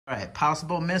All right,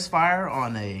 possible misfire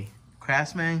on a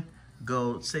Craftsman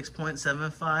Gold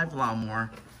 6.75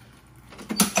 lawnmower.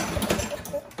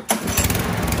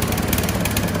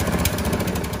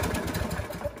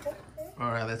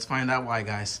 All right, let's find out why,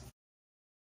 guys.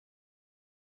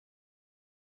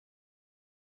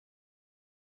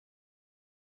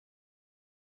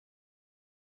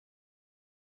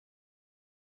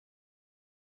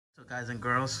 So guys and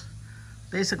girls,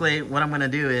 basically what I'm gonna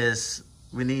do is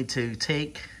we need to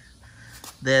take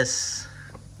this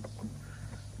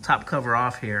top cover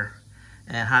off here,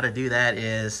 and how to do that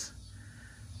is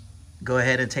go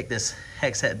ahead and take this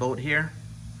hex head bolt here,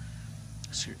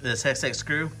 this hex head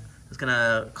screw. It's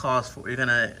gonna call for it's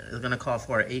gonna call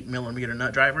for an 8mm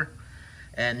nut driver,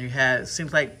 and you have,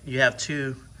 seems like you have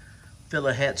two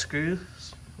filler head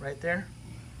screws right there.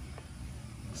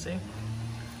 See?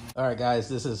 All right, guys,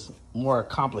 this is more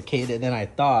complicated than I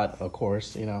thought, of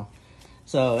course, you know.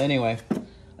 So anyway,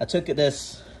 I took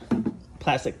this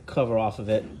plastic cover off of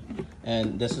it,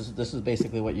 and this is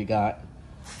basically what you got.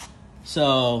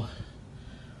 So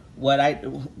what I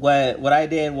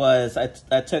did was I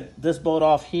took this bolt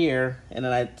off here, and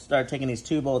then I started taking these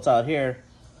two bolts out here,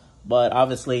 but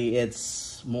obviously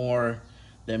it's more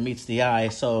than meets the eye.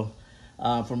 So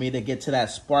for me to get to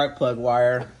that spark plug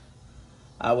wire,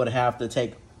 I would have to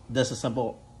take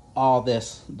disassemble all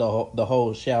this, the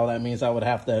whole shell. That means I would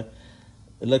have to,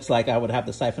 it looks like I would have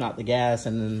to siphon out the gas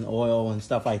and then oil and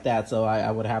stuff like that. So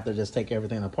I would have to just take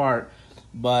everything apart.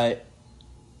 But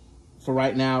for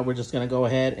right now, we're just gonna go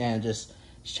ahead and just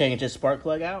change this spark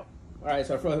plug out. All right,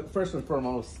 so first and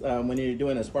foremost, when you're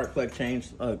doing a spark plug change,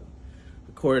 of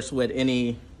course, with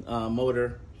any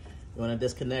motor, you wanna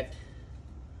disconnect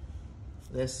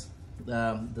this,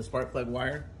 the spark plug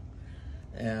wire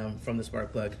from the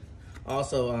spark plug.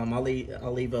 Also, I'll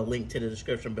leave a link to the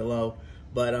description below,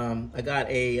 but I got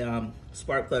a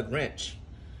spark plug wrench,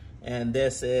 and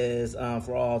this is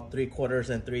for all 3/4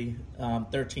 and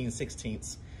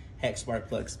 13/16 hex spark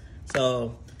plugs.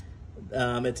 So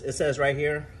it says right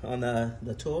here on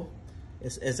the tool,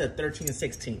 it's at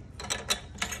 13/16.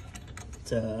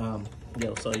 To you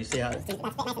know, so you see how it's nice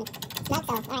and snug. So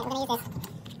all right, we're gonna use this.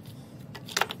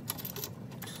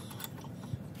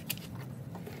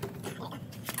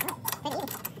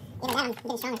 Even that, I'm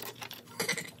getting stronger.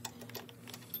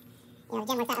 You know, the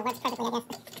gym works out, it works perfectly, I guess.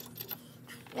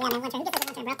 Yeah, man, launcher. Who gets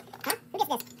this launcher, bro? Huh? Who gets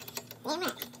this? Damn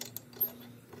right.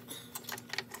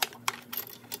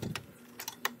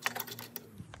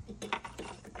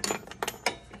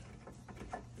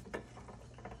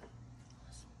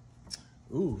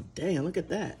 Ooh, damn, look at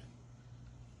that.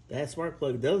 That spark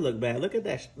plug does look bad. Look at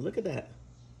that. Look at that.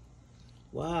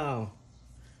 Wow.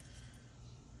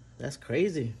 That's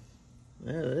crazy.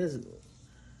 Yeah, it is.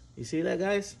 You see that,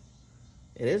 guys?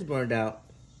 It is burned out.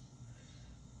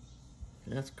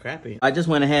 That's crappy. I just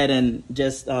went ahead and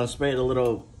just sprayed a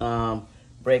little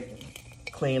brake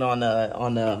clean on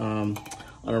the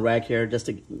rag here, just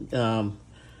to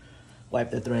wipe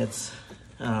the threads.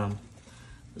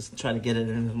 Just try to get it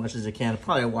in as much as I can.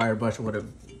 Probably a wire brush would have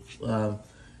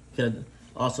could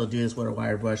also do this with a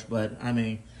wire brush, but I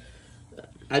mean,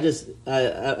 I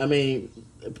mean,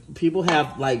 people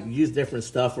have like used different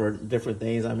stuff for different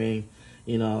things. I mean,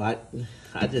 you know, I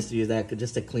just use that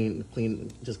just to clean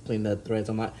the threads.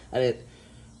 I didn't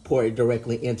pour it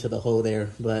directly into the hole there,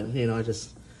 but you know, I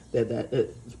just did that.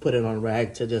 Put it on a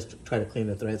rag to just try to clean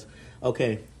the threads.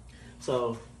 Okay,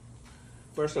 so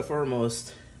first and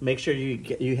foremost, make sure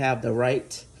you have the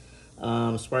right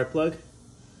spark plug.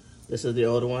 This is the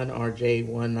old one,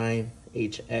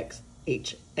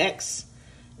 RJ19HX,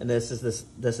 and this is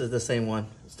the same one,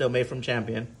 still made from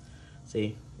Champion.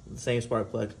 See, the same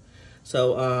spark plug.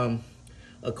 So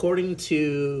according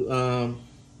to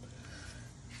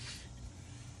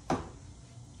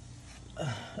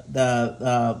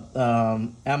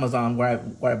the Amazon where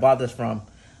I bought this from,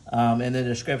 in the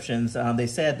descriptions, they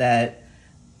said that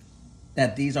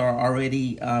these are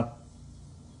already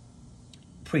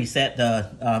preset.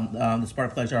 The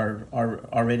spark plugs are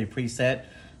already preset,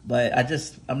 but I'm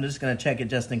just gonna check it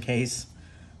just in case.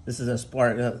 This is a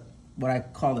spark, what I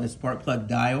call a spark plug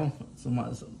dial. Some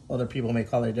other people may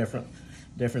call it different.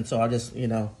 So I'll just, you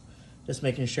know, just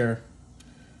making sure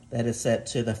that it's set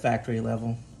to the factory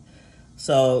level.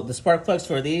 So the spark plugs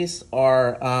for these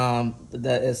are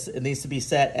it needs to be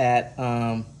set at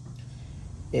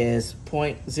is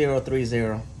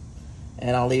 0.030,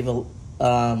 and I'll leave a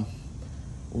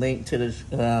link to the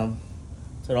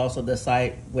to also the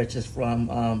site, which is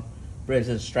from Briggs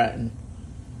and Stratton.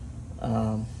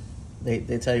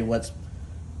 They tell you what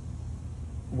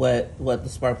the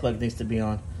spark plug needs to be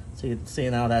on. So you see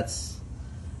now that's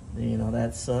You know,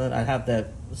 that's I have to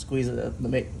squeeze it,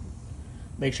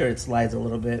 make sure it slides a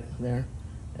little bit there,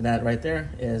 and that right there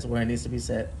is where it needs to be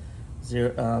set,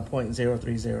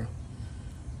 0.030.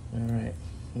 All right,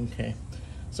 okay.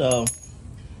 So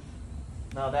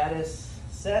now that is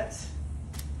set.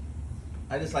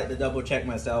 I just like to double check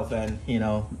myself, and you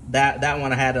know that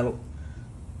one I had to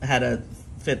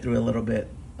fit through a little bit,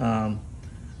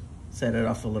 set it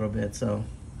off a little bit, so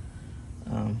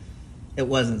it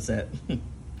wasn't set.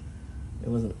 It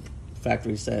wasn't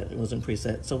factory set. It wasn't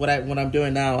preset. So what I'm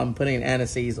doing now, I'm putting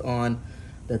anti-seize on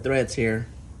the threads here.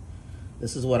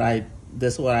 This is what I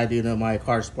do to my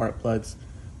car spark plugs.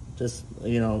 Just,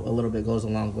 you know, a little bit goes a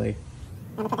long way.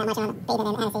 I'm gonna put that much on bathe in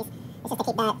anti-seize. It's just to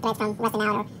keep the threads from rusting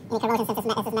out or any corrosion, since this is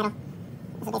metal.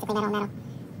 This is basically metal.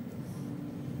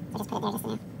 So just put it there, just in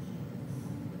there.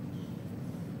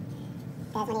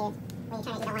 Because when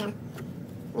you're trying to, you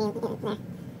don't want to, there.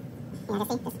 Yeah, just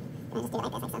see, just do it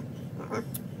like this, like so. Well,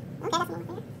 okay, that's more.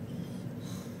 Yeah.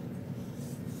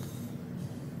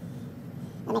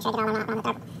 I'll make sure I get all on the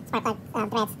spark plug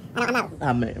threads. I'm not.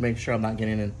 I'll make sure I'm not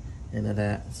getting into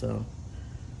that. So.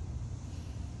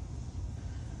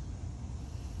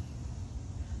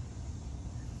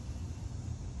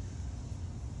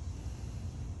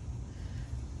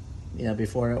 Yeah,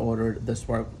 before I ordered the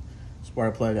spark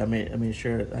plug, I made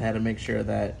sure I had to make sure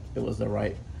that it was the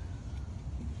right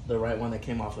one that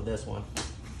came off of this one.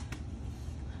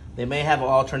 They may have an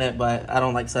alternate, but I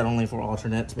don't like settling for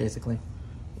alternates. Basically,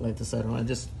 I like to settle. I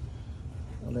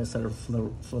settle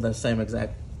for the same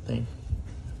exact thing,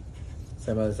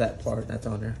 same exact part that's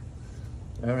on there.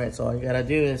 All right, so all you gotta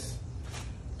do is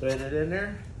thread it in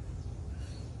there.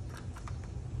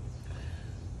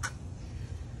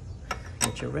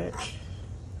 Get your wrench.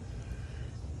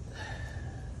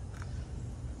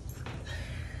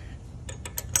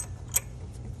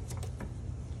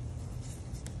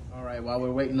 All right, while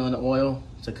we're waiting on the oil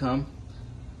to come,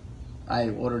 I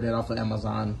ordered it off of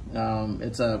Amazon.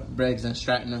 It's a Briggs and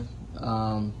Stratton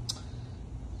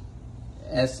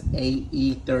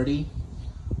SAE30,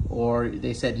 or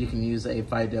they said you can use a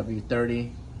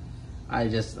 5W30. I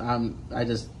have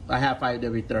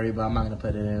 5W30, but I'm not gonna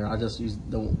put it in. I'll just use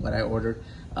what I ordered.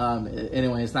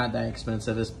 Anyway, it's not that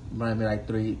expensive. It's maybe like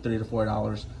 $3 to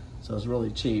 $4, so it's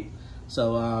really cheap.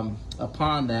 So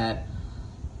upon that,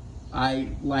 I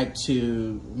like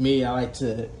to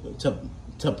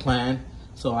plan.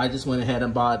 So I just went ahead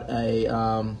and bought a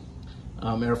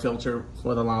air filter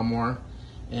for the lawnmower,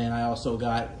 and I also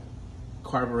got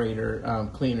carburetor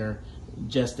cleaner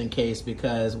just in case,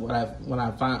 because what I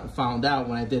found out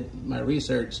when I did my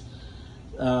research,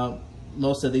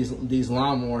 most of these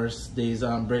lawnmowers, these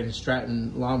Briggs and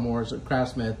Stratton lawnmowers or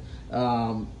Craftsman,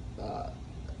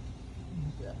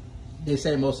 they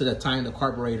say most of the time the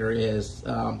carburetor is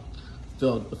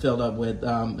filled up with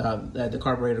that the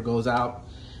carburetor goes out,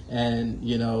 and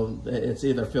you know it's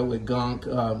either filled with gunk,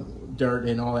 dirt,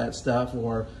 and all that stuff,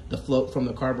 or the float from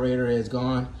the carburetor is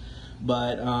gone.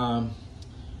 But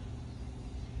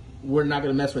we're not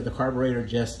going to mess with the carburetor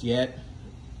just yet,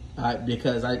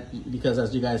 because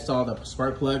as you guys saw, the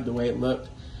spark plug, the way it looked,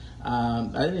 I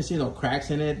didn't see no cracks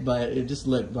in it, but it just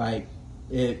looked like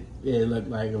it looked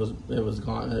like it was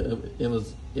gone.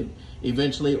 It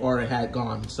eventually, or it had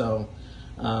gone. So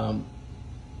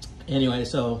anyway,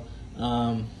 so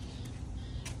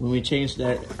when we change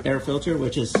that air filter,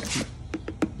 which is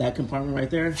that compartment right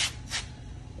there,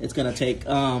 it's gonna take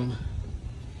an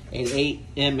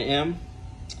 8mm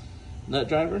nut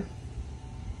driver.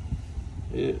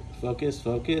 Focus.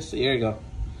 Here you go.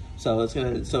 So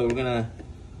we're gonna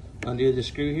undo the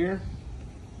screw here.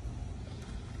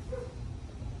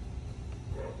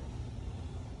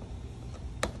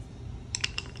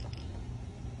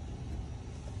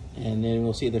 And then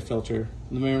we'll see the filter.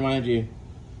 Let me remind you,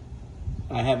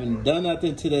 I haven't done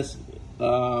nothing to this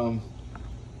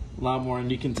lawnmower,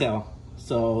 and you can tell.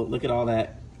 So look at all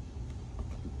that,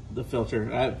 the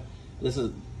filter. This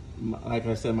is, like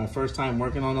I said, my first time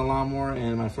working on the lawnmower,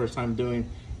 and my first time doing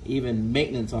even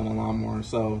maintenance on a lawnmower.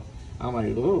 So I'm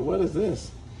like, oh, what is this?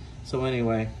 So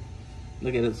anyway,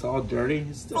 look at it, it's all dirty.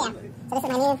 So this is my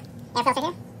new air filter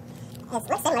here. It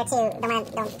looks similar to the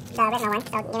original one,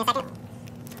 so give me a second.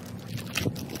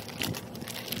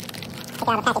 Take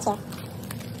out the package here.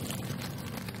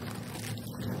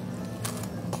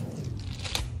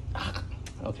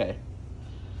 Okay.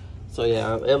 So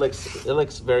yeah, it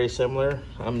looks very similar.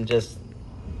 I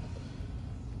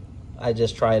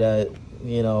just try to,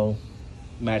 you know,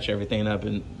 match everything up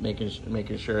and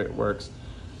making sure it works.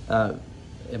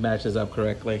 It matches up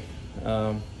correctly.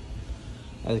 As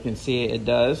you can see, it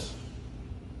does.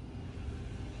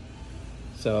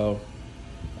 So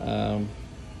It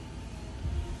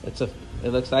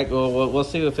looks like we'll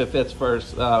see if it fits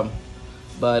first. But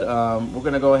we're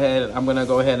gonna go ahead. I'm gonna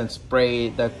go ahead and spray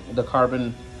the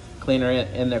carbon cleaner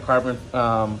in the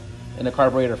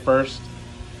carburetor first,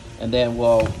 and then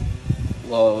we'll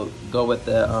go with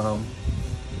the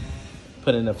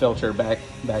putting the filter back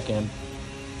in.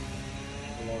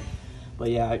 But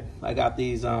yeah, I got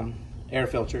these air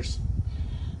filters.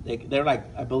 They're like,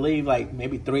 I believe, like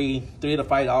maybe $3 to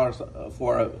 $5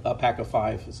 for a pack of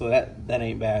 5. So that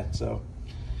ain't bad. So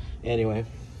anyway,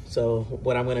 so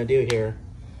what I'm gonna do here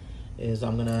is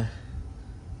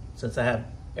since I have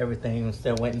everything, I'm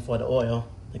still waiting for the oil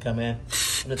to come in, I'm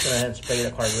just gonna go ahead and spray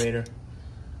the carburetor.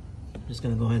 I'm just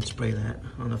gonna go ahead and spray that.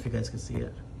 I don't know if you guys can see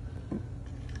it.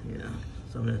 Yeah,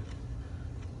 so I'm gonna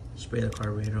spray the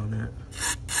carburetor on that.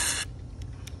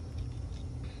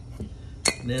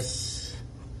 And this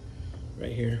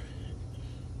right here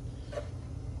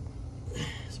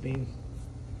is being,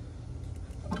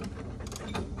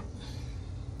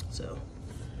 so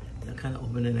I kind of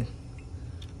open it and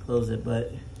close it,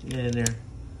 but you get in there,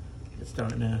 it's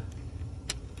starting to,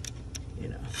 you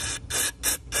know,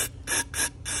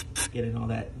 getting all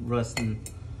that rust and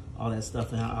all that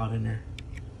stuff out in there.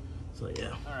 So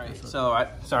yeah. All right. So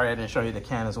sorry I didn't show you the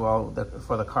can as well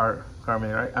for the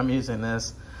carburetor. I'm using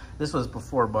this. This was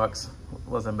before $4,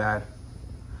 wasn't bad.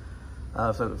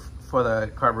 So for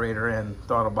the carburetor and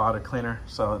throttle body cleaner,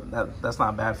 so that's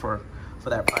not bad for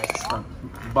that price.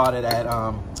 Bought it at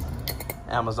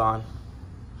Amazon.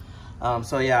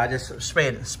 So yeah, I just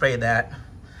sprayed that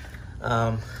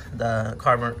the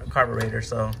carburetor.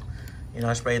 So you know,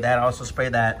 I sprayed that. I also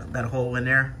sprayed that hole in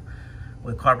there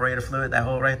with carburetor fluid, that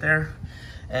hole right there.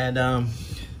 And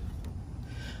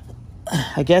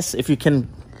I guess if you can,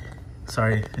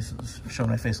 sorry, show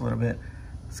my face a little bit,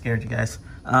 scared you guys.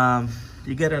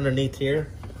 You get underneath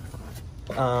here,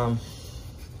 it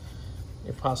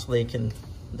possibly can,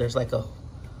 there's like I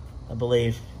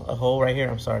believe a hole right here.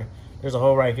 I'm sorry, there's a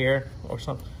hole right here or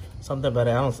something, but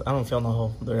I don't feel no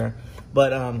hole there.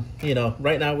 But you know,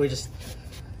 right now we're just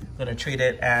gonna treat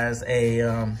it as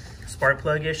a spark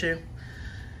plug issue,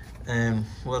 and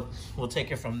we'll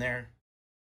take it from there.